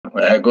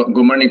Good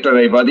morning to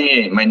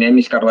everybody. My name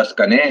is Carlos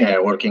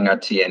Canet, working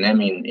at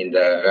CNM in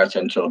the gas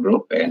sensor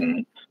group.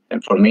 And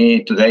for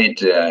me today,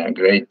 it's a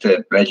great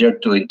pleasure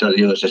to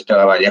introduce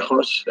Stella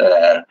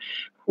Vallejos,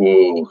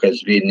 who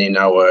has been in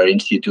our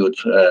institute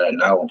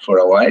now for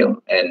a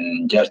while.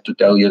 And just to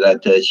tell you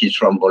that she's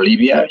from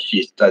Bolivia.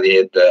 She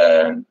studied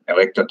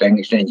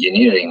electrotechnics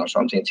engineering or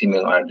something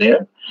similar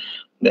there.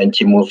 Then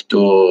she moved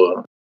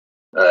to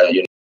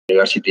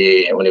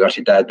Universitat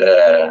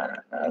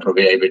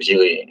Rovira i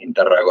Virgili in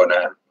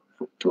Tarragona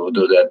to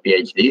do the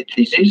PhD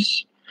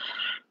thesis.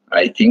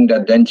 I think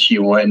that then she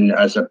went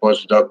as a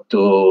postdoc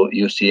to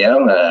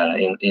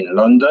UCL in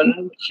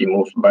London. She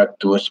moved back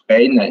to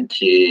Spain and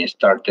she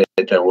started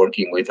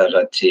working with us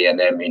at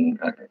CNM in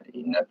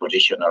a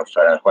position of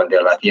Juan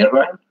de la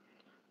Sierra.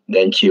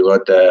 Then she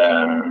got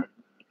a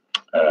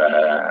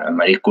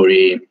Marie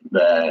Curie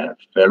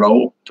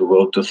fellow to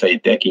go to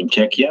CSIC in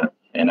Czechia.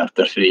 And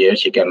after 3 years,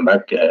 she came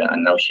back,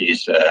 and now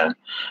she's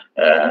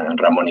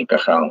Ramon y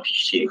Cajal.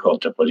 She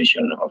holds the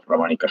position of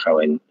Ramon y Cajal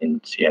in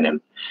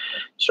CNM.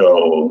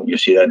 So you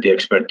see that the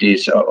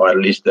expertise, or at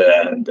least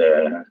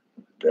the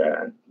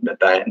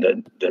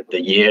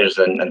years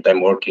and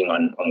time working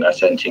on gas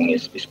sensing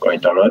is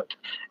quite a lot.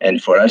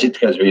 And for us, it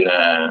has been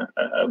a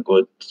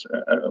good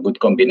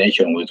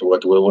combination with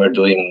what we were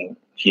doing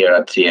here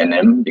at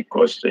CNM,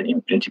 because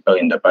in principle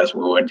in the past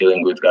we were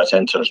dealing with gas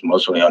sensors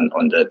mostly on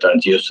the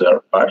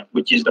transducer part,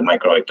 which is the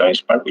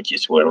microelectronics part, which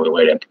is where we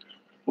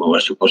were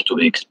supposed to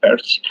be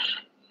experts.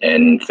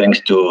 And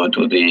thanks to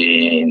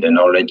the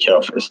knowledge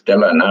of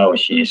Stella now,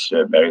 she's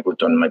very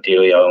good on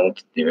material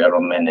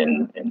development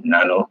and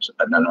nano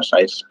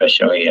sites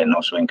especially, and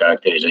also in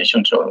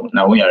characterization. So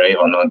now we are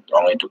able not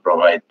only to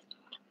provide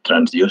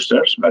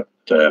transducers, but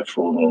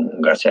full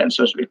gas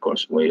sensors,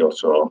 because we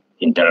also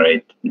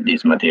integrate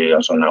these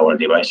materials on our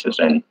devices,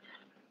 and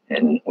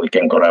we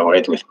can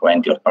collaborate with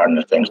plenty of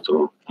partners thanks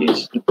to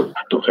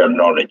her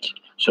knowledge.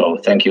 So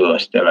thank you,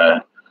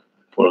 Stella,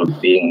 for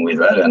being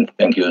with us, and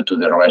thank you to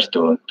the rest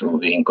to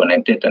being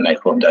connected. And I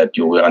hope that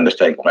you will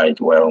understand quite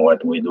well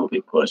what we do,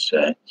 because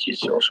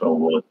she's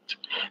also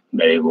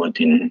very good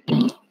in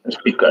a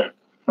speaker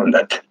on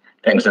that.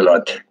 Thanks a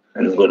lot,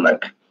 and good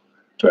luck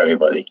to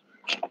everybody.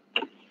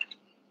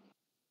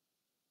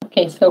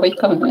 Okay, so we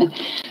come.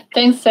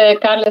 Thanks,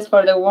 Carles,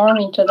 for the warm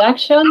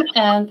introduction,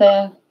 and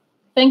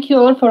thank you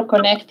all for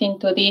connecting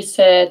to this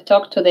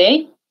talk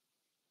today.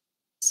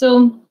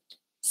 So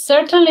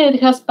certainly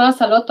it has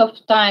passed a lot of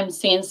time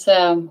since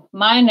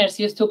miners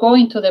used to go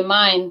into the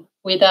mine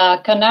with a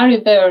canary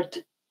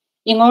bird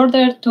in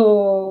order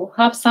to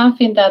have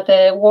something that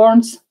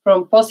warns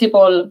from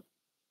possible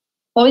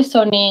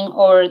poisoning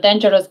or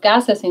dangerous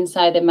gases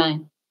inside the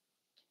mine.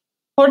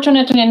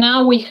 Fortunately,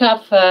 now we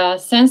have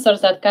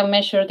sensors that can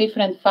measure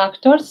different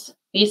factors,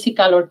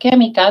 physical or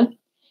chemical.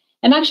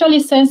 And actually,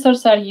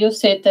 sensors are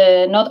used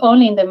not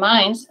only in the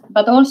mines,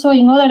 but also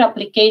in other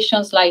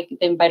applications like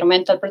the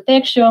environmental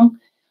protection,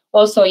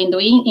 also in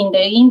the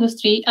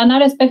industry, and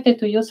are expected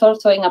to use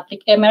also in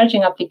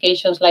emerging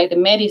applications like the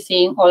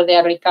medicine or the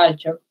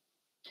agriculture.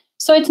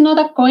 So it's not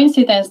a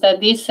coincidence that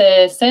these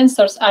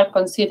sensors are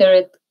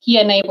considered key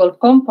enabler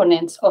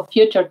components of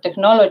future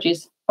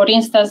technologies. For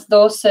instance,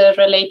 those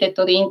related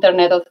to the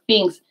Internet of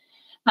Things,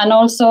 and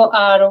also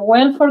are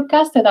well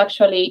forecasted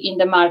actually in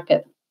the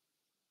market.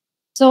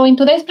 So in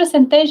today's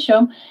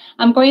presentation,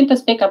 I'm going to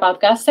speak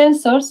about gas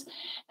sensors,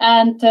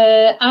 and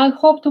I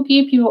hope to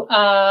give you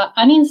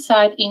an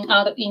insight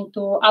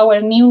into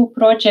our new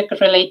project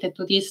related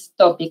to this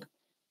topic.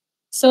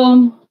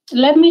 So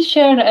let me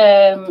share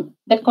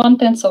the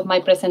contents of my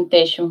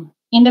presentation.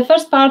 In the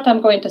first part,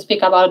 I'm going to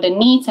speak about the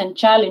needs and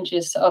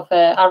challenges of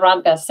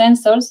around gas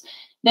sensors.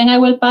 Then I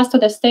will pass to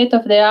the state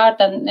of the art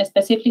and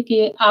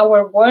specifically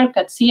our work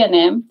at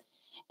CNM.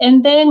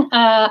 And then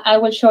I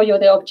will show you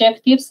the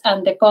objectives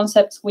and the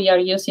concepts we are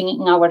using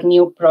in our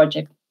new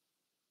project.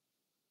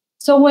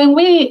 So when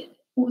it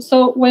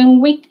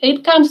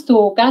comes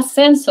to gas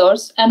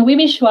sensors and we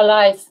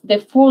visualize the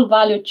full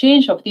value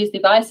chain of these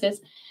devices,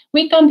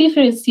 we can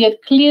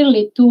differentiate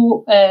clearly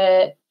two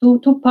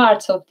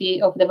parts of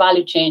the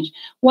value chain.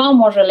 One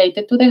more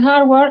related to the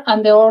hardware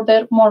and the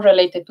other more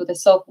related to the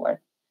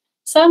software.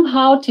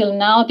 Somehow, till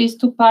now, these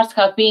two parts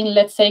have been,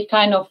 let's say,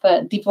 kind of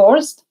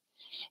divorced.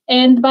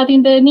 But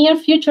in the near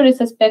future, it's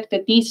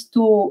expected these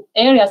two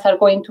areas are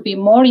going to be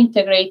more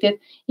integrated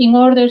in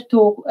order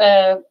to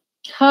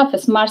have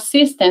smart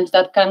systems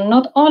that can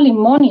not only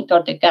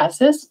monitor the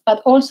gases,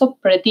 but also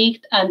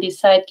predict and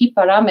decide key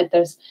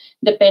parameters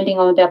depending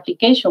on the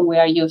application we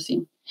are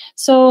using.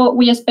 So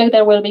we expect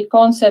there will be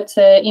concepts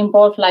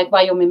involved like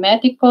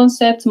biomimetic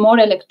concepts, more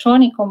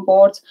electronic on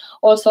boards,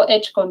 also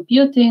edge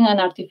computing and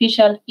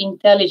artificial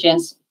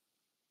intelligence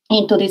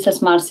into these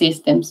smart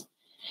systems.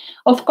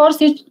 Of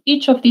course,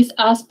 each of these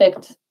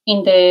aspects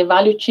in the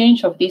value chain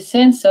of these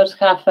sensors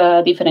have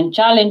different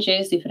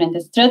challenges,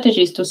 different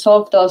strategies to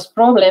solve those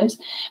problems.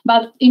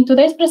 But in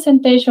today's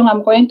presentation,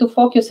 I'm going to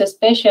focus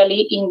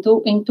especially in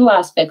two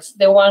aspects,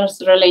 the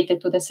ones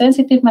related to the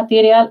sensitive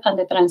material and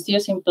the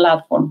transducing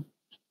platform.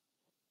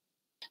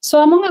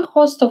 So among a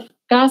host of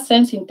gas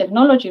sensing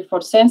technology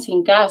for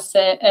sensing gas,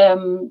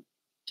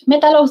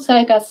 metal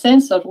oxide gas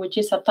sensor, which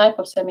is a type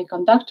of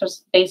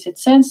semiconductors-based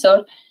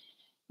sensor,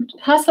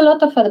 has a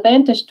lot of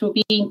advantage to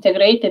be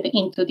integrated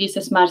into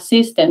these smart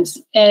systems.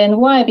 And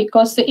why?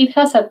 Because it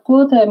has a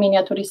good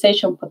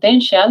miniaturization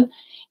potential.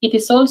 It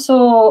is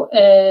also,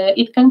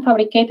 it can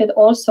fabricate it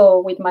also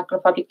with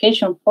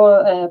microfabrication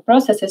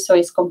processes, so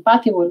it's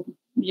compatible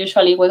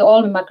usually with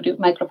all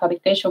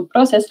microfabrication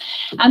process.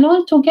 And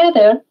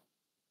altogether,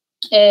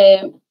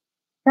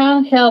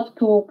 can help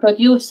to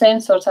produce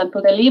sensors and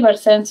to deliver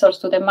sensors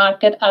to the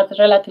market at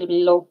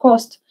relatively low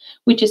cost,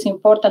 which is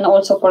important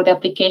also for the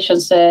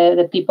applications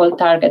that people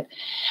target.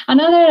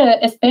 Another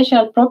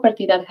special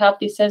property that have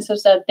these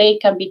sensors that they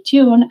can be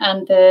tuned,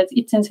 and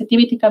its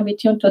sensitivity can be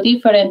tuned to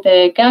different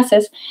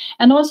gases,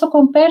 and also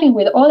comparing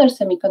with other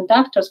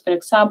semiconductors, for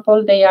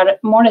example, they are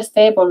more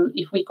stable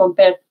if we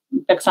compare,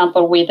 for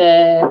example, with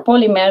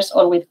polymers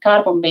or with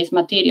carbon-based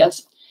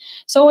materials.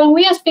 So when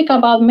we speak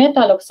about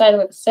metal oxide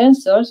with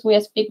sensors, we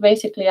speak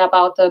basically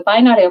about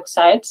binary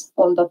oxides,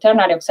 although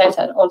ternary oxides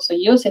are also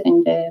used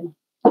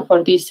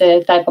for this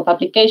type of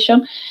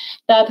application,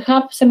 that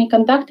have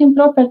semiconducting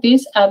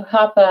properties and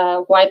have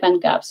a wide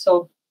band gap.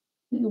 So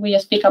we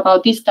speak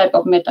about this type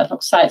of metal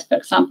oxides, for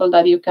example,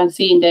 that you can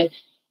see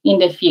in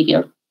the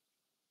figure.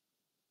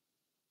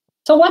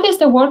 So what is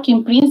the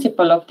working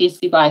principle of these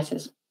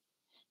devices?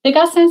 The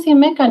gas sensing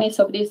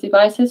mechanism of these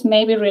devices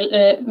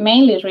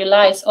mainly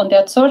relies on the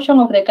absorption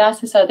of the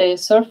gases at the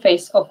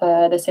surface of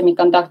the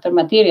semiconductor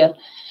material.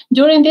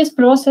 During this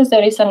process,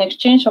 there is an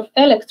exchange of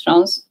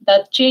electrons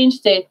that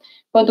change the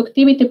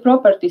conductivity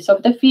properties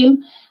of the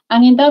film,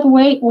 and in that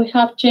way, we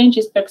have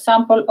changes, for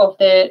example, of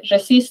the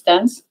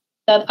resistance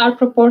that are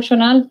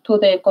proportional to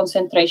the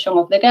concentration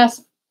of the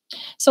gas.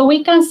 So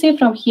we can see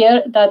from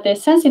here that the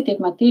sensitive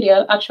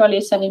material actually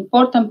is an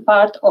important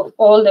part of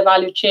all the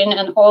value chain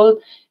and all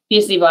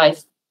this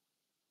device.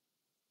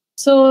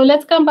 So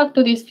let's come back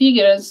to these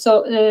figures.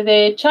 So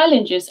the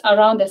challenges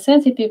around the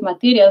sensitive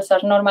materials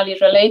are normally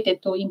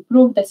related to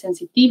improve the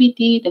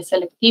sensitivity, the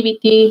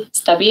selectivity,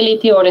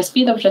 stability, or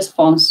speed of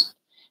response.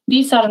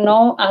 These are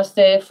known as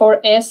the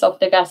 4S of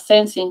the gas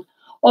sensing.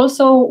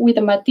 Also, with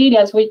the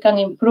materials, we can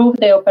improve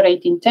the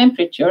operating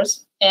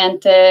temperatures.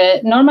 And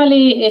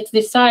normally, it's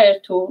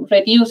desired to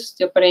reduce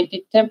the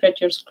operating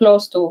temperatures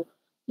close to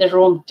the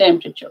room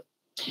temperature.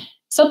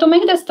 So to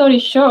make the story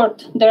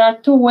short, there are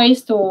two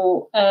ways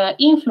to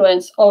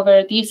influence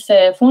over these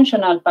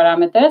functional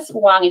parameters.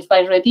 One is by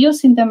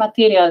reducing the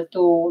material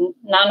to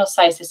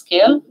nano-size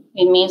scale.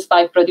 It means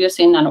by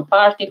producing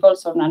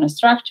nanoparticles or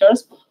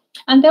nanostructures.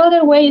 And the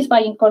other way is by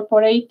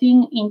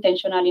incorporating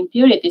intentional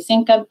impurities.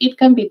 It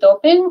can be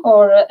doping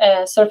or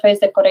surface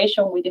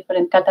decoration with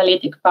different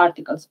catalytic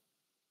particles.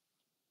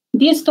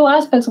 These two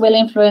aspects will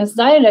influence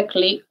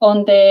directly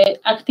on the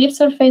active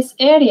surface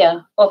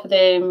area of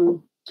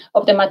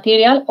the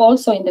material,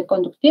 also in the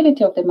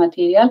conductivity of the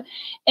material,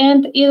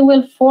 and it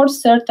will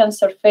force certain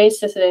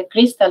surfaces,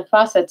 crystal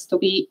facets, to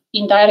be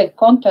in direct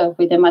contact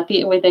with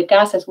the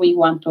gases we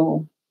want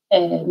to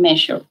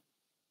measure.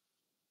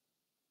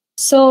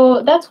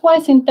 So that's why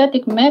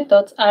synthetic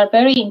methods are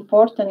very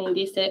important in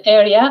this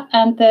area,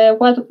 and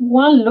what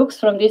one looks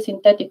from these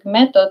synthetic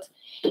methods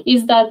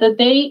is that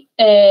they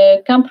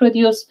can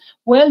produce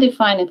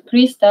well-defined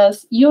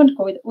crystals,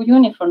 with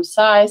uniform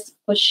size,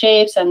 good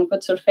shapes, and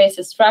good surface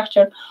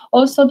structure.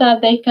 Also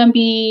that they can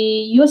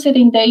be used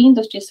in the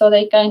industry, so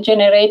they can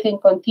generate in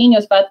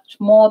continuous batch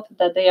mode,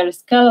 that they are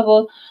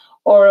scalable,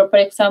 or, for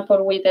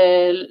example, with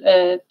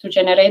to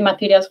generate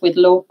materials with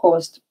low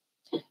cost.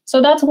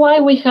 So that's why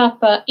we have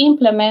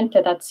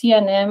implemented at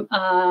CNM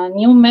a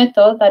new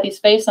method that is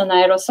based on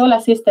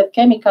aerosol-assisted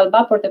chemical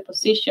vapor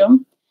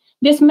deposition.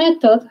 This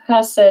method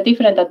has a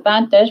different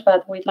advantage,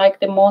 but we like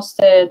the most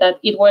that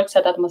it works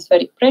at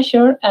atmospheric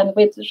pressure and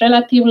with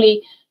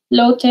relatively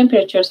low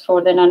temperatures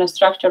for the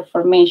nanostructure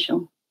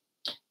formation.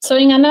 So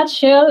in a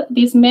nutshell,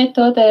 this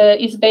method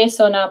is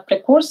based on a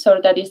precursor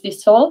that is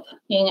dissolved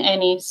in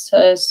any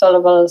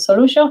soluble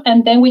solution,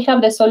 and then we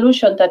have the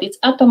solution that is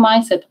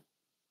atomized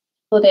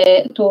to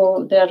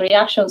the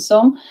reaction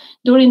zone.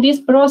 During this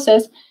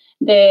process,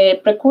 the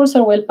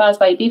precursor will pass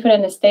by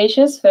different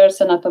stages, first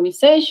an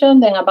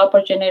atomization, then a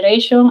vapor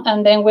generation,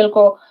 and then will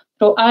go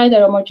through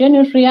either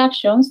homogeneous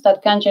reactions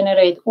that can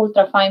generate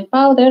ultrafine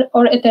powder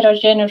or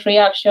heterogeneous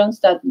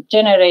reactions that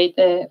generate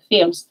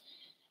films.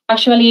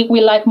 Actually,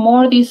 we like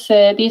more this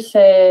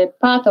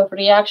path of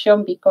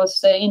reaction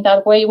because in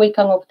that way we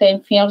can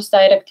obtain films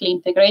directly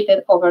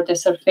integrated over the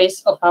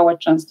surface of our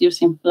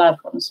transducing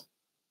platforms.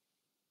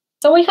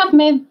 So we have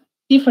made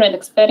different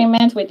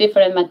experiments with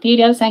different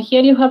materials, and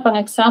here you have an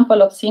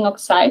example of zinc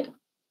oxide.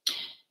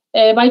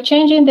 By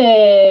changing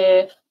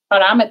the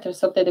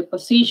parameters of the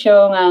deposition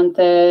and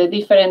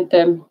different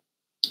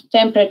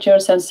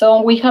temperatures and so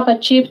on, we have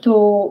achieved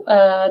to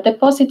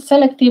deposit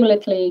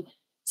selectively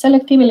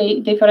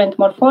different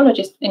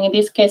morphologies, in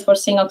this case for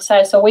zinc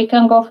oxide. So we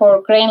can go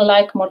for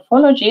grain-like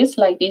morphologies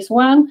like this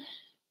one,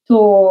 to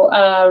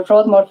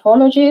rod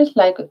morphologies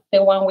like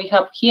the one we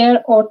have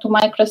here, or to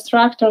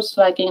microstructures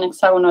like in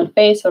hexagonal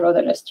base or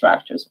other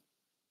structures.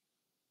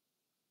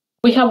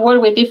 We have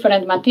worked with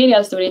different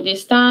materials during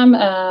this time.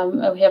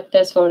 We have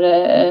tests for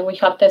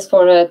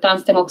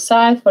tungsten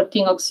oxide, for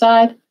tin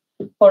oxide,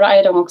 for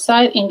iron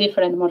oxide in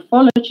different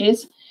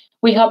morphologies.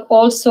 We have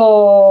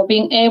also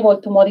been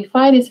able to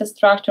modify these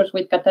structures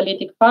with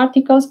catalytic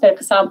particles, for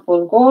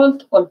example,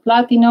 gold or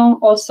platinum.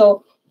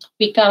 Also,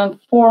 we can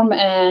form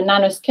a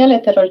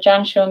nanoskeleton or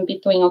junction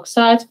between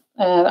oxides,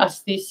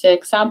 as this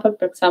example,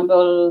 for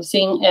example,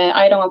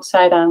 iron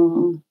oxide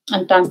and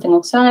tungsten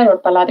oxide, or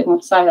palladium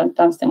oxide and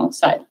tungsten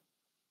oxide.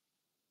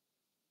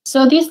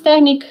 So this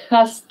technique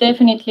has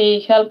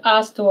definitely helped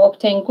us to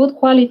obtain good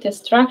quality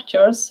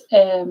structures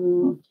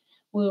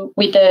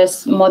with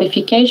the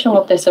modification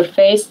of the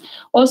surface.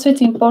 Also, it's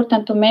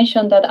important to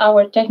mention that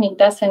our technique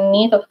doesn't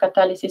need of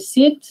catalysis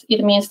seeds.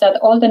 It means that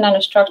all the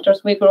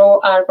nanostructures we grow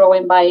are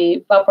growing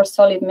by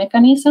vapor-solid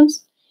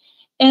mechanisms.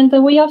 And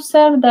we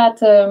observe that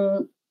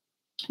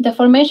the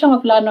formation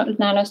of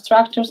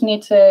nanostructures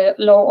needs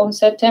low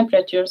onset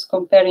temperatures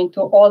comparing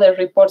to other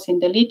reports in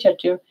the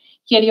literature.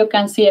 Here you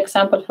can see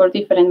examples for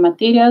different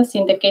materials.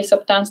 In the case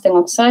of tungsten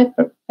oxide,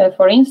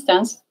 for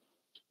instance,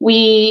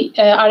 we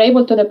are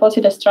able to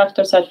deposit the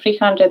structures at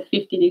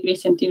 350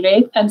 degrees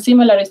centigrade, and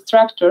similar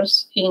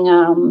structures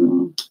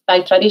in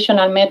by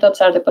traditional methods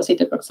are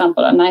deposited, for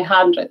example, at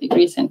 900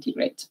 degrees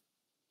centigrade.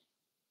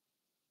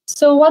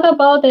 So what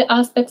about the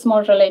aspects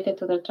more related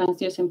to the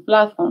transducing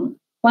platform?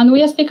 When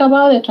we speak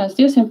about the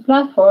transducing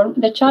platform,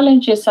 the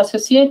challenges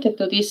associated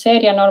to this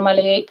area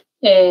normally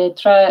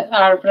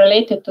are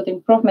related to the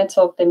improvements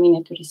of the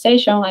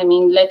miniaturization. I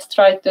mean, let's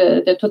try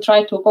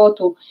to go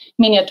to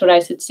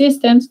miniaturized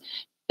systems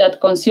that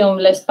consume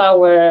less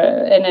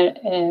power,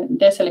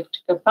 less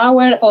electrical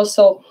power.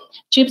 Also,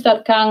 chips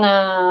that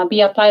can be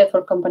applied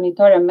for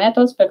combinatorial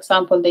methods, for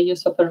example, the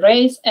use of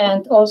arrays,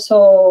 and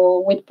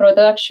also with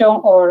production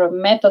or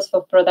methods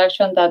of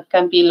production that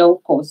can be low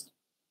cost.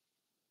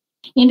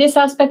 In this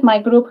aspect, my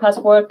group has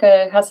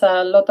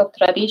a lot of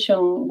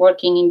tradition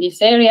working in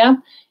this area.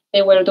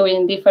 They were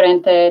doing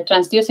different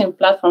transducing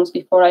platforms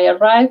before I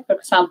arrived. For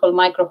example,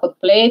 micro-hot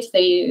plates.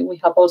 We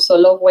have also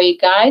low-weight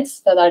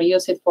guides that are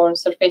used for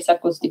surface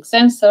acoustic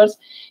sensors,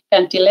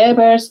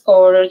 cantilevers,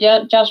 or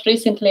just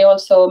recently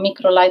also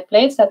microlight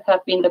plates that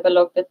have been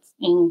developed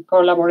in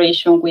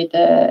collaboration with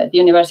the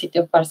University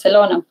of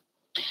Barcelona.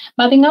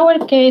 But in our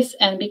case,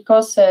 and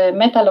because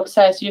metal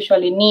oxides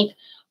usually need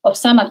of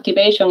some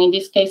activation, in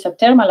this case a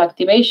thermal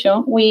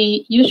activation,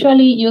 we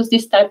usually use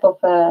this type of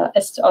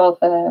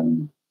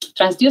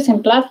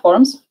transducing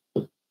platforms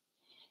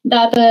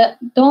that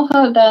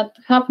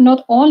have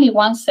not only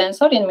one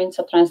sensor, it means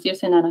a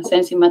transducing and a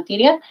sensing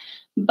material,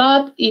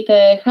 but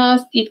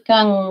it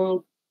can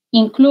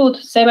include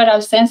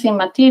several sensing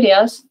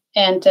materials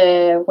and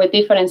with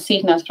different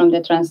signals from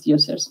the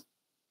transducers.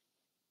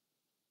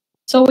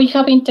 So we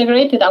have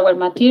integrated our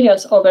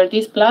materials over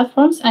these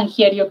platforms, and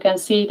here you can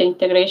see the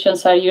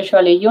integrations are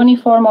usually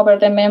uniform over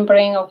the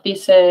membrane of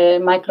these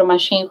micro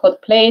machine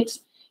hot plates.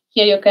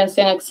 Here you can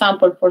see an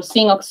example for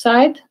zinc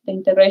oxide, the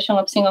integration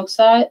of zinc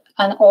oxide,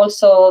 and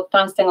also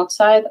tungsten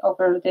oxide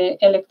over the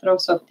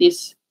electrodes of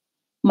these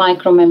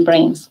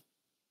micromembranes.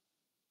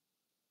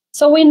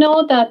 So we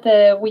know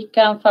that we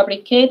can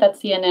fabricate at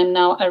CNM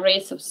now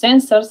arrays of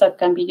sensors that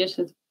can be used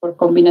for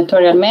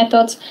combinatorial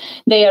methods.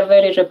 They are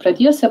very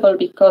reproducible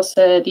because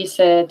this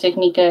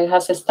technique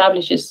has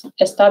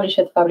established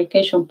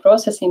fabrication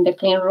process in the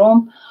clean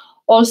room.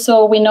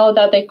 Also, we know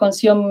that they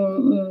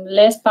consume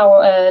less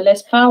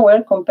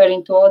power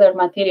comparing to other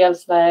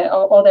materials like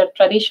other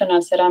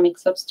traditional ceramic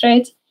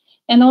substrates.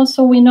 And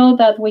also, we know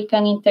that we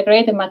can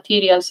integrate the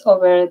materials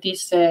over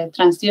these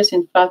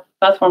transducing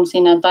platforms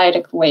in a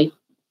direct way.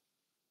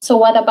 So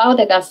what about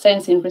the gas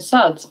sensing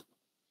results?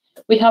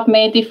 We have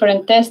made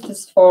different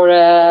tests for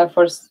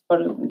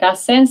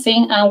gas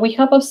sensing, and we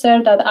have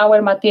observed that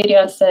our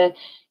materials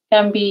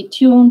can be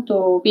tuned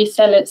to be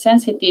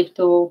sensitive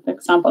to, for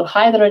example,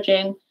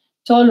 hydrogen,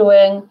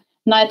 toluene,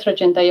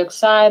 nitrogen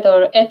dioxide,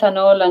 or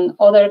ethanol, and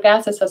other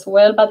gases as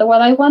well. But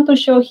what I want to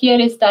show here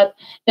is that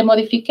the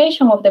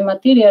modification of the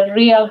material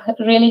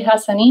really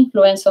has an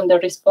influence on the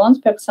response.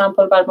 For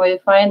example, by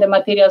modifying the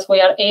materials,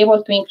 we are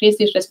able to increase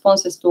these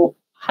responses to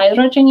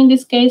hydrogen in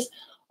this case,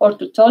 or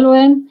to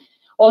toluene.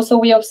 Also,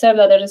 we observe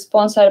that the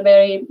response are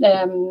very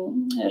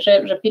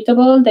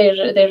repeatable.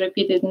 They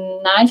repeat it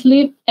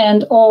nicely,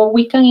 and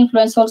we can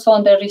influence also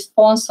on the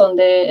response, on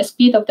the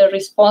speed of the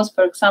response.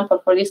 For example,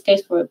 for this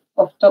case for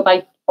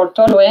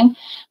toluene,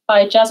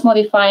 by just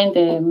modifying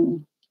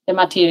the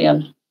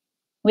material.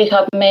 We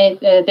have made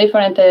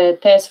different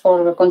tests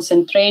for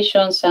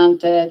concentrations and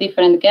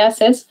different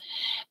gases.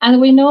 And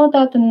we know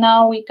that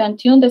now we can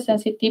tune the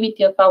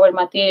sensitivity of our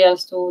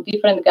materials to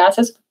different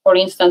gases, for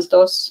instance,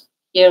 those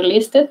here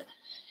listed.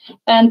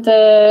 And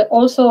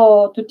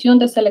also to tune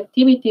the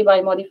selectivity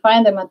by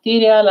modifying the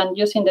material and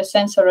using the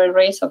sensor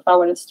arrays of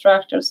our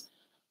structures.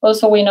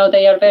 Also, we know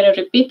they are very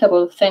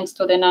repeatable thanks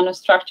to the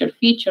nanostructure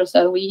features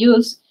that we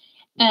use.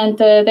 And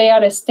they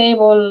are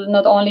stable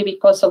not only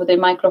because of the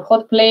micro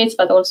hot plates,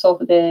 but also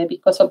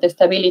because of the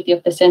stability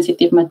of the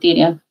sensitive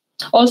material.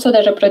 Also, the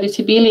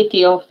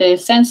reproducibility of the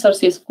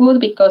sensors is good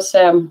because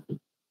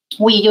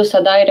we use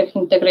a direct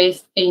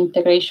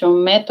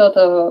integration method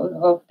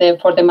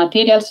for the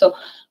material, so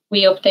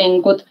we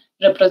obtain good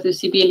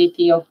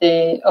reproducibility of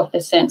the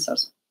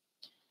sensors.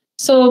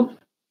 So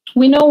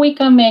we know we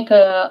can make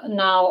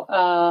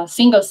now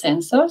single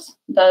sensors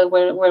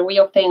where we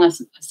obtain a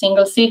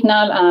single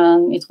signal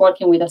and it's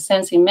working with a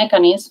sensing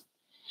mechanism.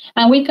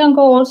 And we can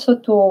go also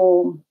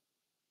to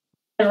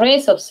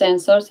arrays of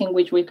sensors in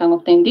which we can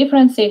obtain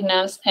different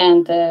signals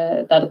and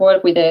that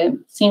work with the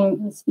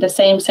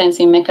same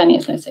sensing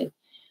mechanism, let's say.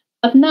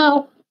 But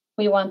now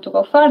we want to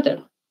go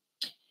further.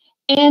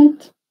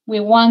 And we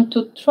want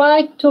to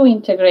try to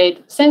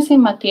integrate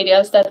sensing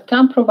materials that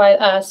can provide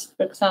us,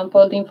 for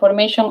example, the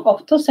information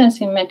of two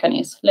sensing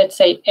mechanisms, let's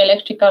say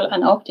electrical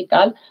and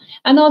optical,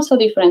 and also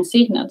different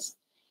signals.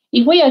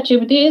 If we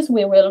achieve this,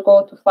 we will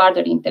go to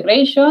further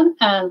integration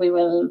and we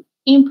will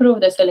improve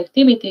the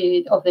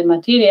selectivity of the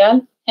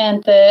material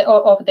and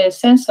of the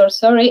sensor,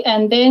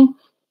 and then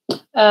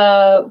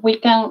we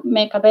can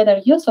make a better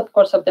use, of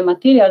course, of the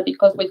material,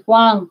 because with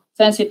one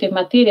sensitive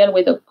material,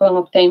 we can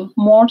obtain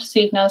more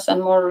signals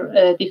and more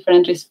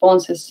different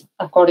responses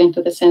according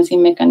to the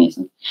sensing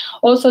mechanism.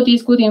 Also,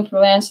 this could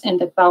influence in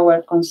the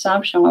power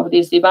consumption of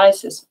these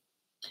devices.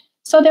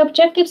 So the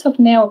objectives of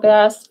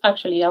NEOGAS,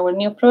 actually our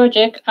new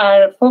project,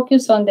 are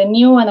focused on the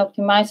new and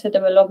optimized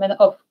development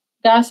of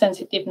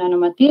gas-sensitive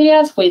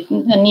nanomaterials with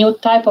a new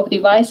type of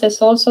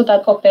devices also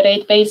that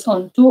operate based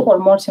on two or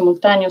more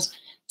simultaneous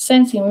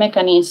sensing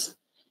mechanisms.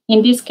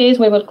 In this case,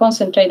 we will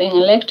concentrate on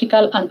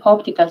electrical and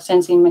optical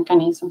sensing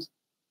mechanisms.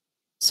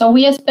 So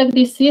we expect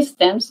these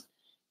systems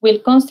will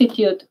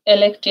constitute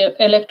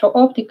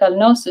electro-optical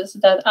nodes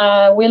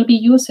that will be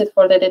used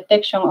for the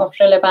detection of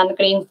relevant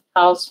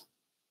greenhouse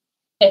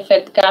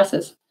effect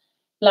gases,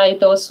 like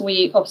those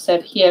we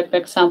observe here, for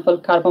example,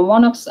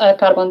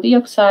 carbon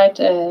dioxide,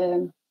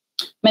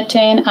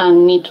 methane,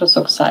 and nitrous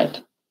oxide.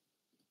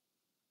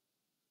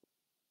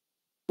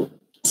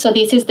 So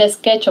this is the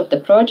sketch of the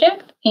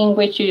project, in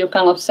which you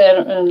can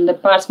observe the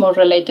parts more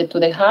related to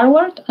the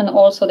hardware and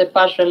also the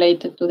parts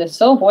related to the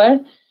software.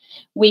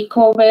 We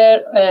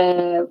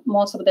cover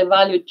most of the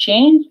value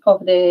chain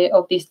of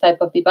this type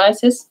of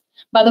devices.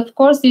 But of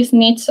course, this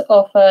needs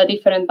of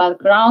different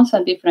backgrounds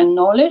and different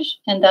knowledge.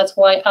 And that's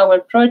why our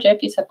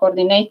project is a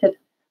coordinated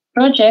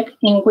project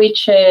in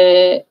which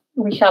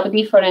we have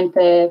different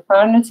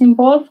partners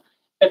involved.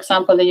 For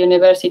example, the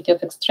University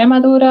of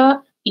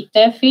Extremadura,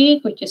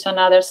 ITEFI, which is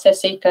another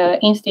CSIC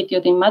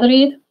institute in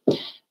Madrid,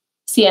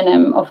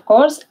 CNM, of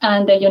course,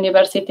 and the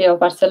University of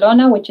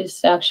Barcelona, which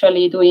is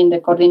actually doing the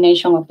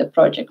coordination of the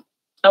project.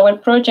 Our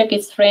project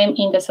is framed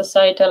in the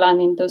societal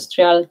and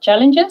industrial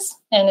challenges,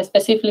 and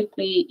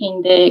specifically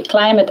in the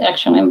climate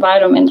action,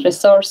 environment,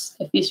 resource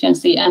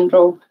efficiency, and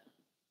raw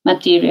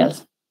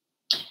materials.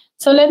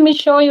 So let me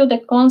show you the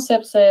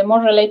concepts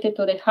more related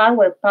to the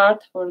hardware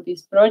part for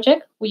this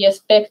project. We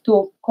expect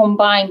to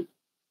combine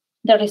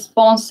the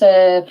response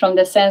from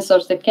the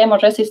sensors, the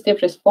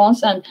chemoresistive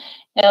response and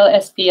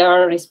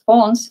LSPR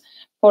response.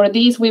 For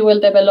this, we will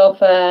develop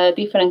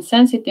different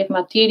sensitive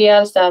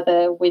materials that,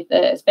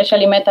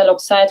 especially metal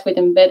oxides with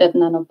embedded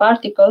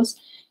nanoparticles.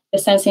 The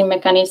sensing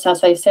mechanism,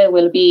 as I said,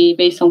 will be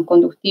based on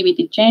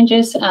conductivity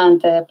changes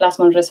and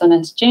plasmon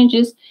resonance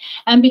changes.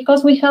 And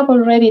because we have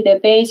already the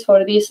base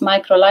for these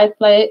microlight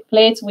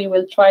plates, we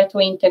will try to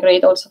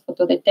integrate also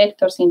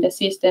photodetectors in the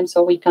system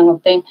so we can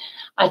obtain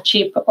a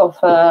chip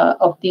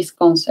of this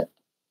concept.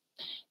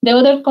 The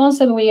other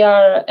concept we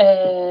are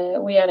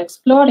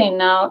exploring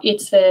now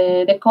is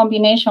the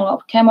combination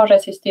of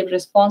chemoresistive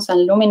response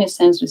and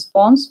luminescence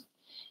response.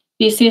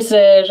 This is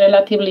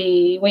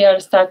we are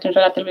starting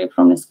relatively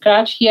from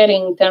scratch here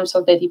in terms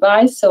of the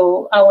device.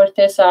 So our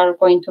tests are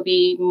going to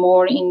be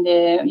more in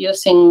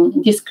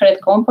using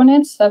discrete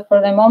components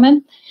for the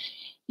moment.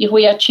 If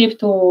we achieve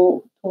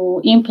to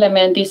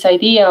implement this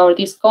idea or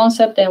this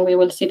concept, then we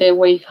will see the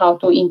way how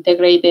to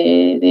integrate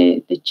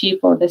the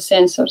chip or the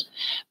sensors.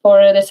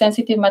 For the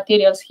sensitive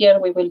materials here,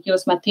 we will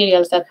use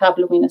materials that have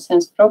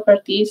luminescence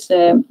properties,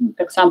 for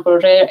example,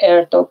 rare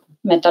earth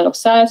metal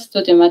oxides,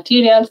 studio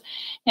materials,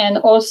 and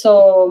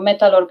also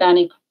metal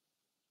organic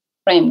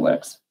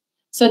frameworks.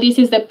 So this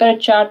is the per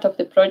chart of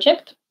the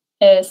project.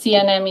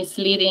 CNM is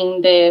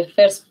leading the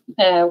first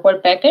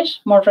work package,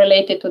 more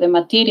related to the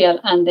material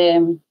and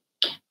the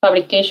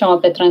fabrication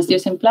of the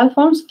transducing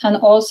platforms, and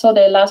also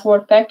the last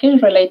work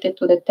package related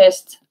to the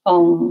test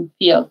on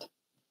field.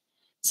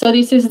 So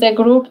this is the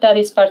group that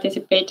is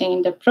participating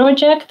in the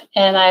project,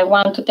 and I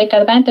want to take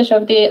advantage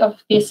of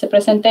this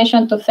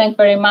presentation to thank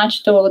very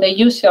much to the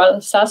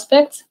usual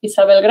suspects,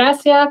 Isabel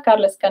Gracia,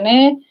 Carles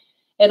Canet,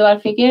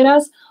 Eduard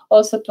Figueras,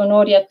 also to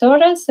Nuria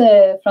Torres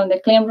from the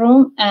clean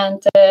room,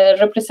 and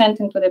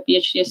representing to the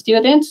PhD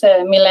students,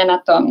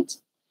 Milena Tomic.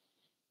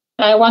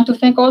 I want to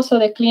thank also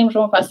the clean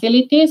room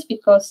facilities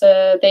because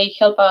they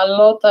help a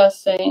lot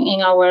us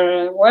in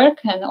our work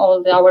and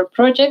all our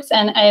projects.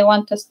 And I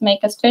want to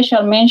make a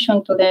special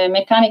mention to the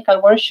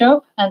mechanical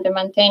workshop and the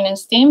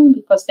maintenance team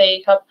because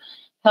they have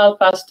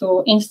helped us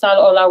to install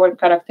all our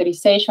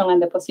characterization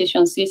and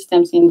deposition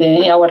systems in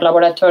our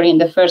laboratory in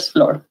the first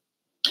floor.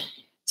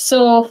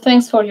 So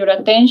thanks for your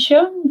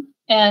attention.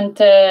 And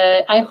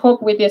I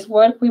hope with this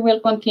work, we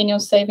will continue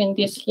saving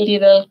these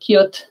little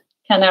cute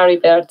canary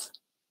birds.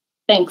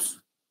 Thanks.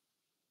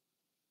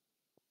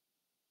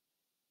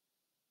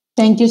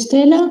 Thank you,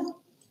 Stella.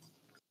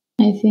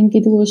 I think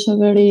it was a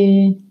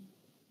very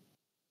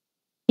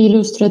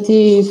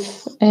illustrative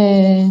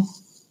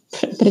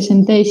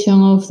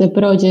presentation of the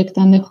project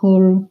and the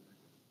whole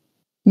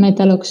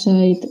metal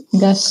oxide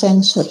gas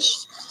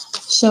sensors.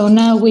 So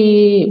now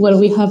we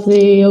have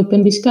the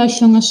open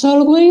discussion as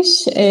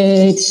always.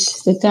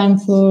 It's the time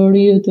for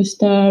you to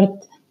start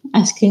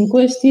asking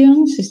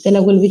questions.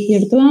 Stella will be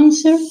here to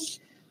answer,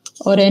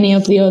 or any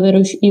of the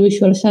other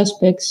usual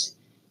suspects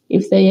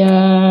if they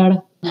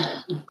are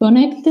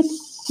connected.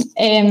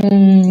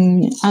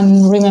 And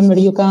remember,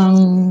 you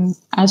can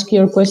ask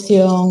your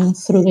question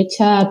through the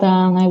chat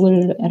and I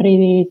will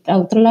read it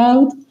out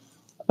loud,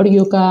 or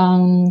you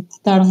can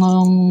turn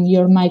on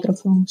your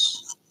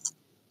microphones.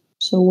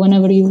 So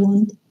whenever you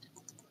want.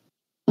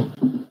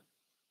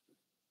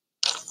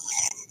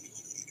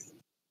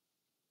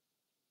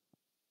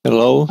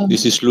 Hello,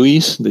 this is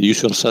Luis, the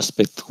usual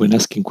suspect when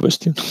asking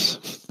questions.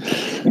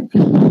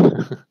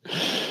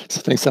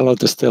 So thanks a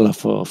lot, Stella,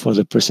 for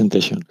the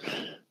presentation.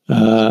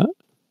 The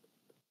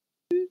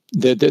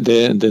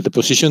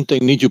deposition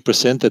technique you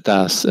presented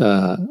us,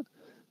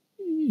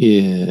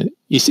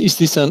 is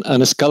this an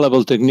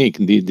scalable technique?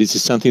 This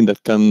is something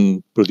that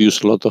can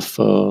produce a lot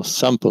of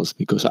samples,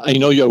 because I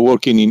know you are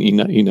working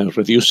in a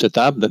reduced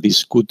setup that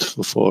is good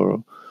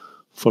for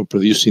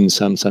producing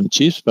some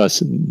chips, but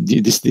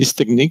this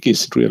technique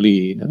is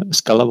really a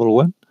scalable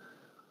one?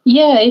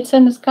 Yeah, it's a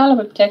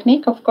scalable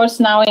technique. Of course,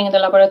 now in the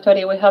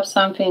laboratory, we have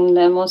something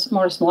more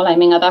small,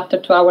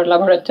 adapted to our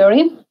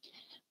laboratory.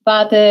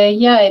 But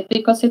yeah,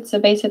 because it's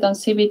based on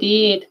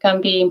CVD, it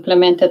can be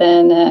implemented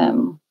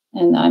and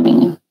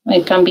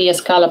it can be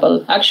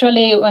scalable.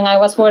 Actually, when I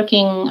was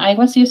working, I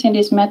was using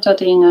this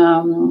method in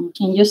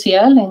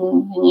UCL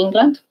in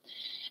England.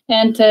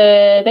 And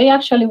they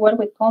actually work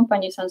with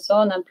companies and so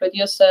on and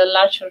produce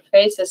larger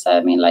phases,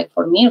 like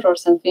for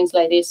mirrors and things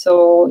like this.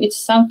 So it's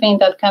something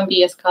that can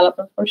be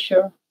scalable for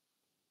sure.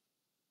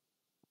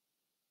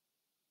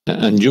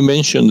 And you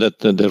mentioned that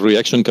the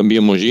reaction can be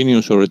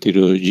homogeneous or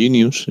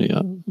heterogeneous,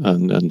 yeah,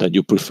 and that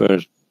you prefer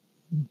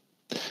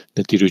the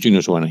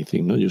heterogeneous one, I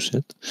think, no? You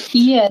said?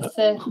 Yes.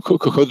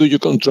 How do you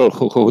control?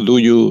 How do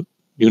you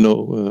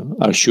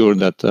are sure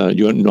that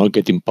you are not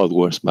getting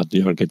powders, but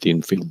you are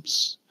getting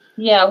films?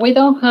 Yeah, we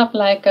don't have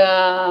like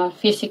a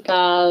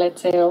physical,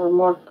 let's say, or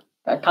more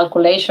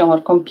calculation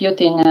or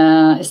computing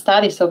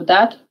studies of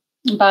that.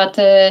 But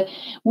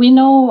we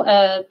know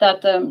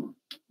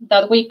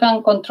that we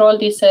can control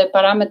these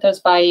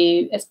parameters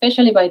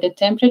especially by the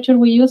temperature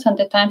we use and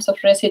the times of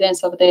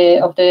residence of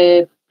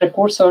the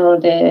precursor or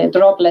the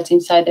droplets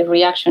inside the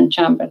reaction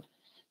chamber.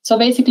 So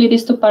basically,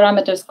 these two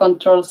parameters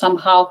control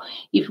somehow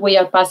if we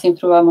are passing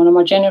through a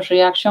homogeneous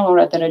reaction or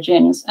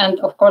heterogeneous. And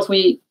of course,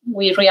 we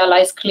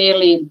realize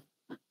clearly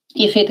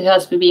if it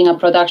has been a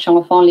production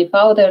of only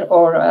powder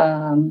or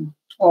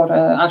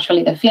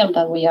actually the film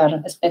that we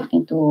are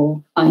expecting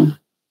to find.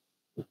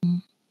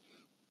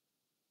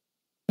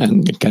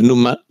 And can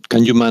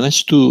you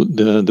manage to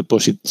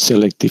deposit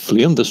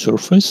selectively on the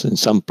surface in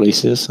some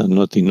places and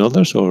not in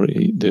others, or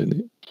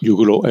you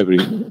grow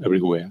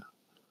everywhere?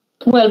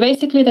 Well,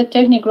 basically the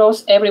technique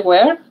grows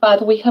everywhere,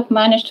 but we have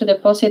managed to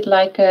deposit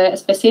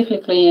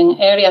specifically in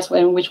areas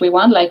in which we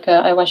want,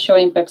 I was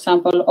showing, for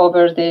example,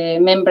 over the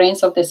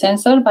membranes of the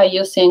sensor by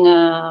using,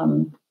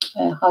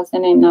 how's the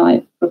name now?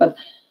 I forgot.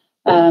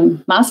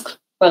 Mask.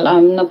 Well,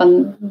 I'm not...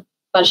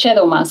 But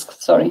shadow mask,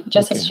 sorry,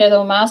 just a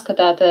shadow mask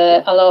that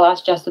allow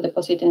us just to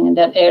deposit in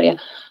that area. Of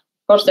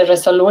course, the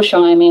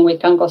resolution, we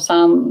can go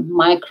some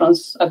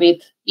microns a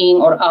bit in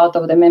or out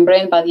of the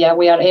membrane, but yeah,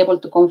 we are able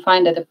to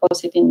confine the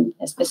deposit in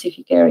a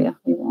specific area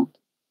we want.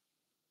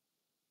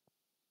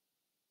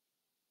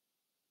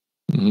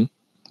 Mm-hmm.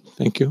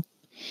 Thank you.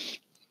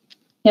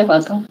 You're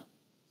welcome.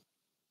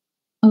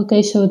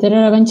 Okay, so there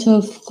are a bunch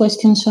of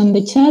questions on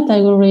the chat.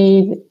 I will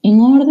read in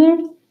order.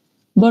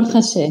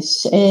 Borja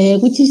says,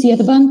 which is the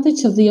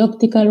advantage of the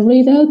optical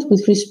readout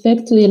with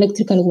respect to the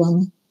electrical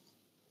one?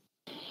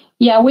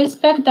 Yeah, we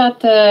expect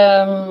that,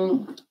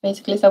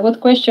 basically it's a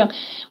good question.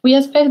 We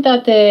expect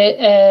that the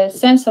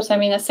sensors,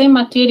 the same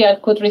material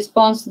could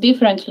respond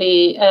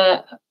differently.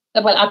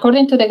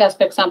 According to the gas,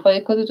 for example,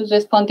 it could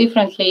respond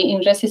differently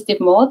in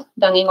resistive mode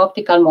than in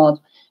optical mode.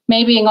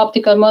 Maybe in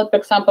optical mode, for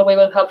example, we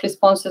will have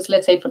responses,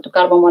 let's say, to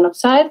carbon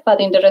monoxide, but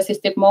in the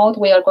resistive mode,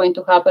 we are going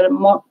to have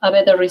a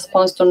better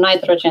response to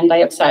nitrogen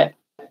dioxide.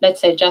 let's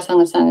say just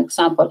as an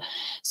example.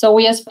 So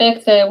we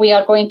expect we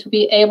are going to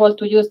be able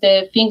to use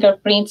the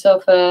fingerprints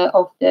of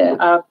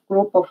the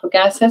group of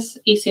gases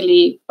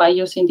easily by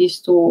using these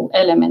two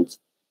elements.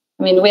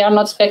 I mean, we are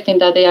not expecting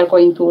that they are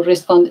going to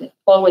respond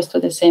always to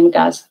the same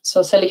gas.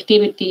 So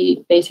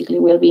selectivity basically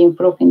will be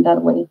improved in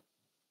that way.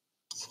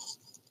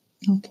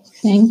 Okay,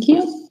 thank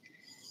you.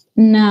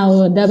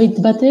 Now, David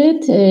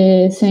Batet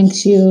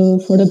thanks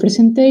you for the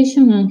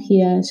presentation, and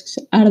he asks,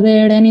 are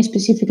there any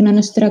specific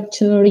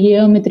nanostructure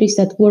geometries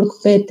that work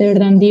better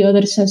than the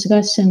others as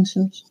gas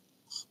sensors?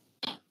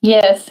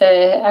 Yes,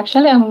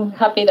 actually, I'm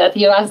happy that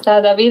you asked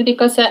that, David,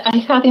 because I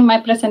had in my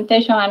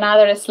presentation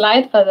another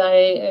slide, but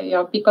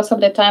because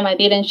of the time, I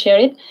didn't share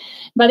it.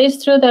 But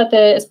it's true that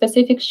the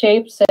specific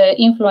shapes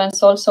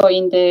influence also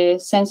in the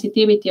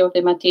sensitivity of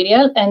the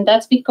material, and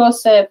that's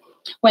because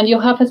when you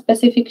have a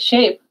specific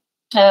shape,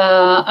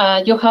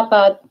 you have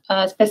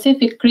a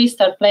specific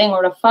crystal plane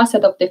or a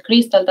facet of the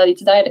crystal that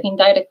is in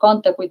direct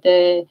contact with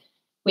the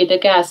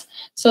gas.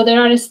 So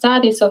there are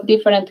studies of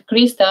different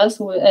crystals,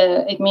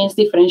 it means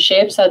different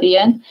shapes at the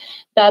end,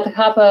 that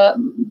have a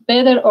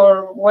better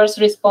or worse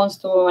response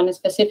to a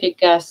specific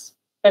gas.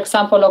 For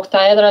example,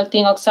 octaedral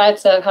tin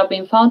oxides have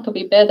been found to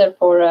be better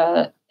for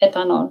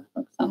ethanol,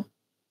 for example.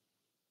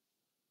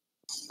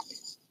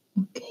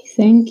 Okay,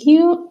 thank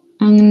you.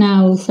 And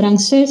now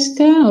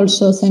Francesca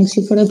also thanks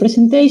you for the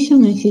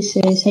presentation, and she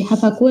says, I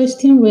have a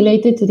question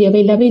related to the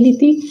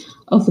availability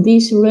of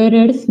these rare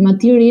earth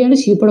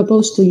materials you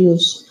propose to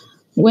use.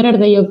 Where are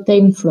they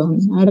obtained from?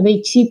 Are they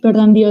cheaper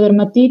than the other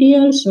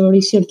materials or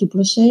easier to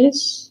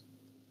process?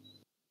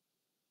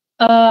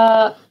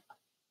 I'm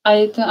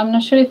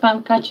not sure if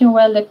I'm catching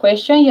well the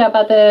question. Yeah,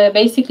 but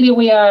basically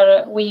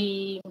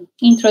we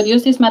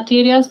introduce these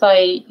materials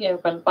by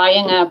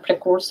buying a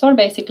precursor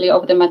basically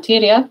of the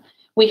material.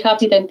 We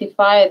have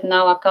identified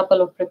now a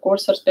couple of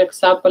precursors, for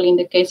example, in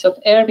the case of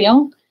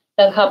erbium,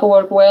 that have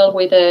worked well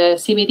with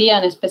CVD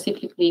and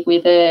specifically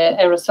with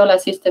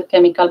aerosol-assisted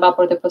chemical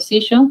vapor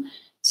deposition.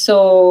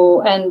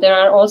 So, and there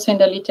are also in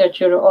the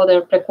literature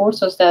other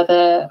precursors that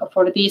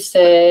for these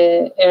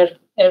rare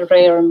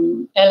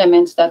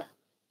elements that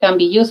can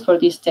be used for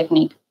this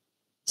technique.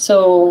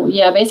 So,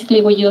 yeah,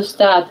 basically we use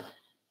that.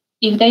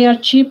 If they are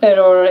cheaper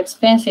or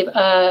expensive,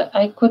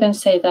 I couldn't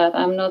say that.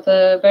 I'm not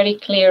very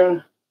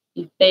clear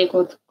if they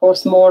would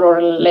cost more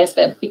or less,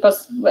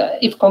 because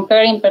if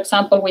comparing, for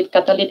example, with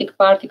catalytic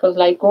particles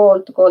like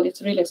gold is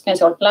really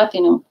expensive, or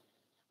platinum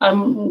are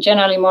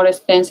generally more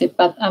expensive,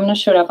 but I'm not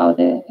sure about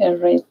the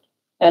rare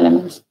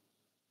elements.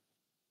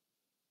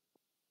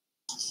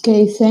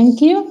 Okay, thank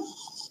you.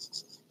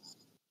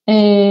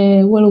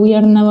 Well, we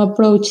are now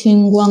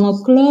approaching 1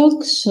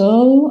 o'clock,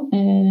 so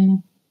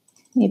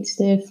it's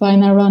the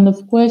final round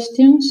of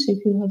questions,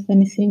 if you have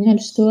anything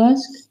else to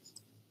ask.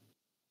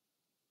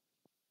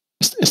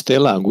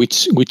 Stella,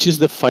 which is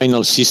the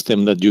final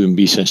system that you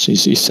envisage?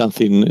 Is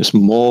something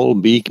small,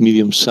 big,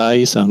 medium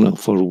size, and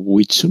for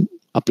which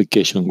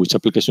application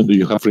do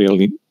you have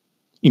really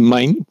in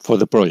mind for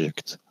the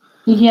project?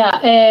 Yeah,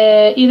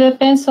 it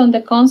depends on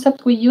the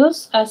concept we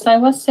use. As I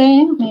was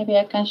saying, maybe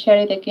I can share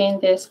it again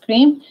the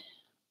screen.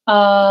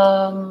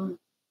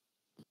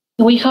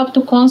 We have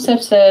two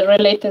concepts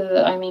related,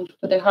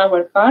 to the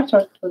hardware part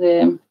or to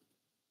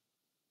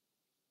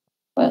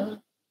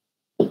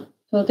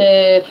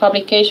the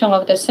fabrication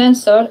of the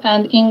sensor.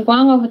 And in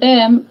one of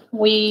them,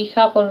 we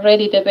have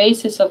already the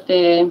basis of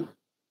the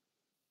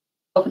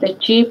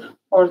chip,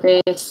 or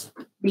the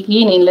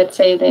beginning, let's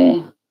say,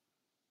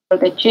 for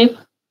the chip.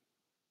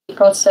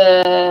 Because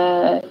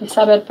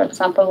Isabel, for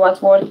example,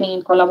 was working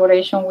in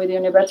collaboration with the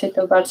University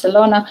of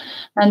Barcelona,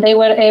 and they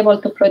were able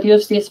to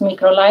produce this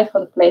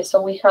microlitho plate.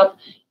 So we have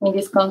in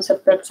this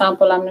concept, for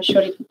example, I'm not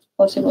sure if it's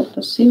possible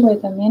to see,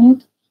 wait a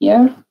minute,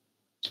 here.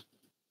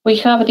 We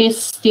have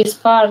this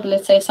part,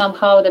 let's say,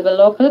 somehow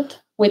developed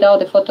without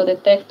the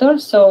photodetector.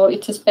 So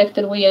it's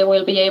expected we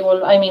will be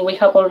able, we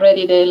have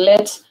already the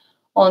LEDs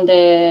on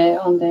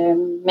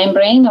the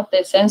membrane of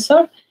the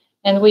sensor.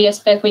 And we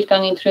expect we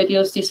can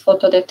introduce this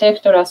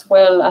photodetector as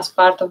well as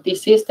part of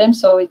this system,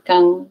 so it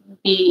can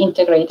be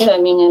integrated,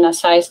 in a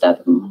size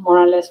that more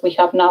or less we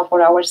have now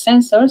for our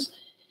sensors.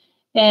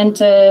 And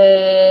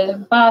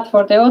but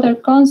for the other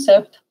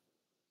concept,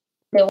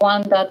 the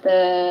one that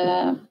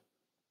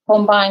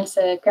combines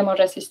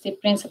chemoresistive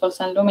principles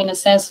and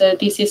luminescence,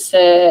 this is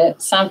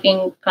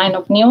something kind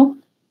of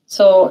new.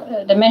 So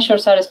the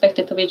measures are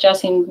expected to be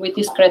just with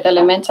discrete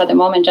elements at the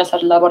moment, just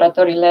at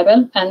laboratory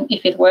level. And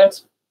if it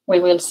works, we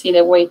will see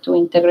the way to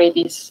integrate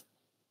this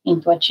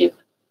into a chip.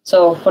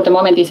 So for the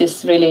moment, this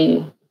is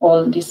really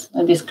all this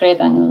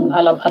discrete and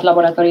at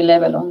laboratory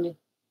level only.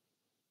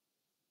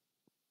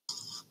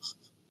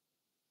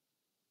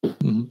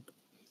 Mm-hmm.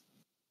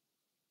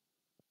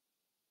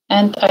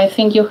 And I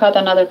think you had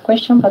another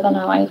question, but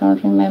now I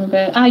don't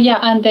remember.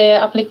 And the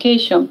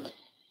application.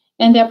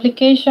 And the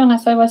application,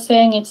 as I was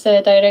saying, it's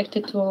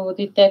directed to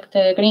detect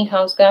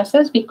greenhouse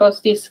gases,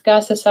 because these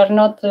gases are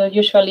not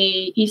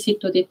usually easy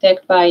to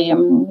detect by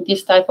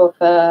this type of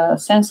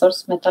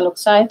sensors, metal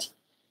oxides.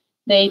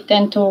 they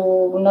tend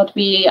to not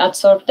be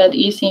adsorbed that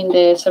easy in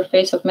the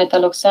surface of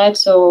metal oxide.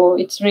 So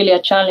it's really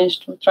a challenge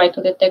to try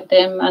to detect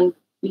them. And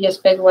we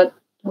expect what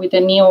with the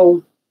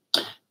new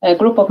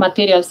group of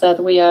materials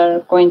that we are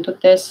going to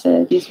test,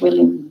 this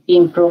will be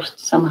improved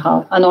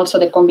somehow. And also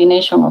the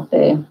combination of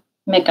the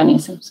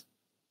mechanisms.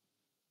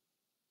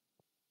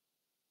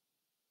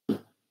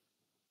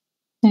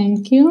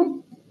 Thank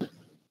you.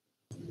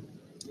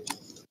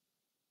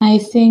 I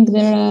think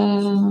there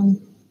are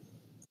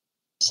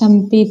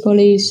some people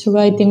is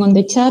writing on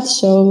the chat,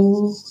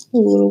 so we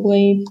will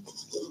wait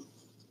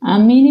a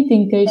minute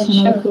in case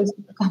another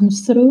question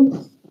comes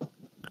through.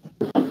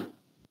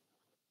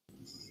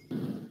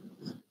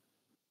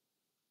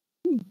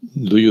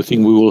 Do you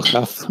think we will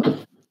have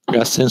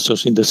gas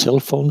sensors in the cell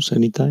phones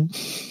anytime?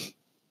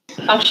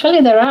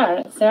 Actually, there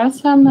are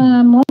some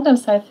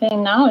models, I think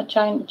now,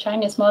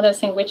 Chinese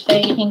models in which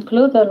they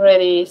include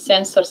already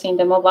sensors in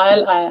the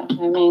mobile. I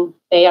mean,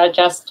 they are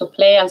just to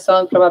play and so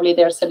on. Probably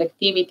their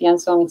selectivity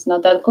and so on, it's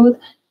not that good.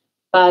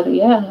 But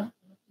yeah,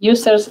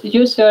 users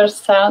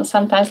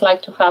sometimes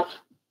like to have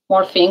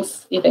more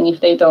things, even if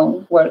they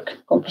don't work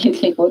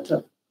completely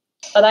good.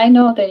 But I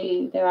know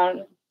there are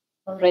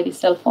already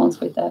cell phones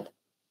with that.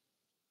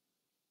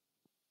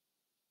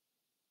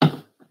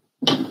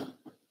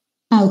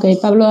 Okay,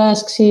 Pablo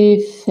asks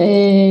if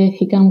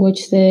he can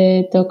watch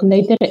the talk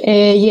later.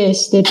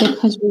 Yes, the talk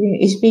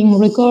is being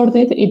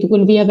recorded. It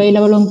will be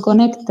available on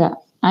Connecta.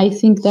 I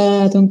think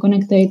that on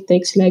Connecta it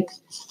takes like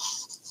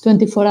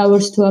 24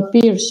 hours to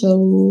appear,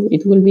 so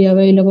it will be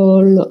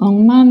available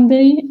on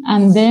Monday.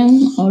 And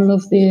then all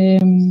of the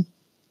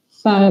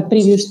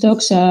previous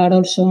talks are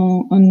also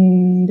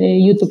on the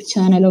YouTube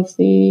channel of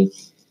the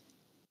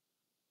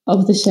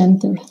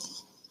center.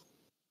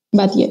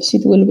 But yes,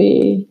 it will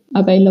be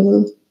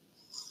available.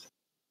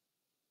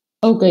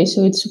 Okay,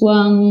 so it's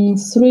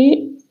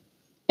 1-3.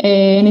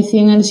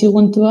 Anything else you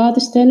want to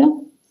add, Stella?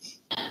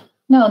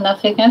 No,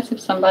 nothing else. If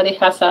somebody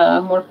has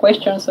more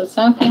questions or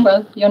something,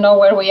 well, you know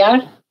where we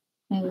are.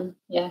 And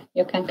yeah,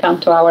 you can come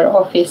to our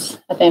office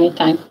at any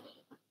time.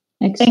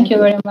 Excellent. Thank you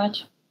very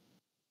much.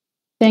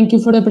 Thank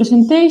you for the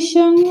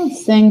presentation.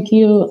 Thank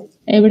you,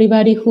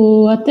 everybody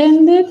who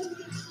attended.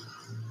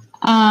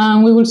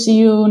 And we will see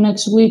you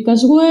next week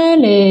as well.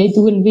 It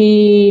will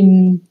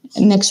be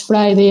next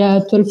Friday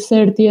at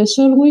 12:30 as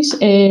always.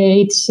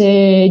 It's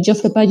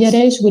Geoffrey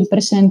Pallares will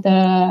present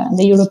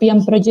the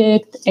European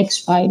project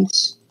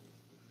X-Files.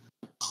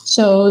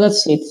 So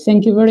that's it.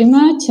 Thank you very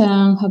much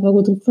and have a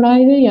good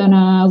Friday and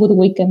a good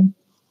weekend.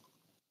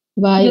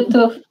 Bye. You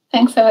too.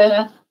 Thanks,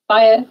 Abela.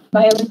 Bye.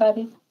 Bye,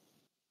 everybody.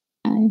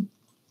 Bye.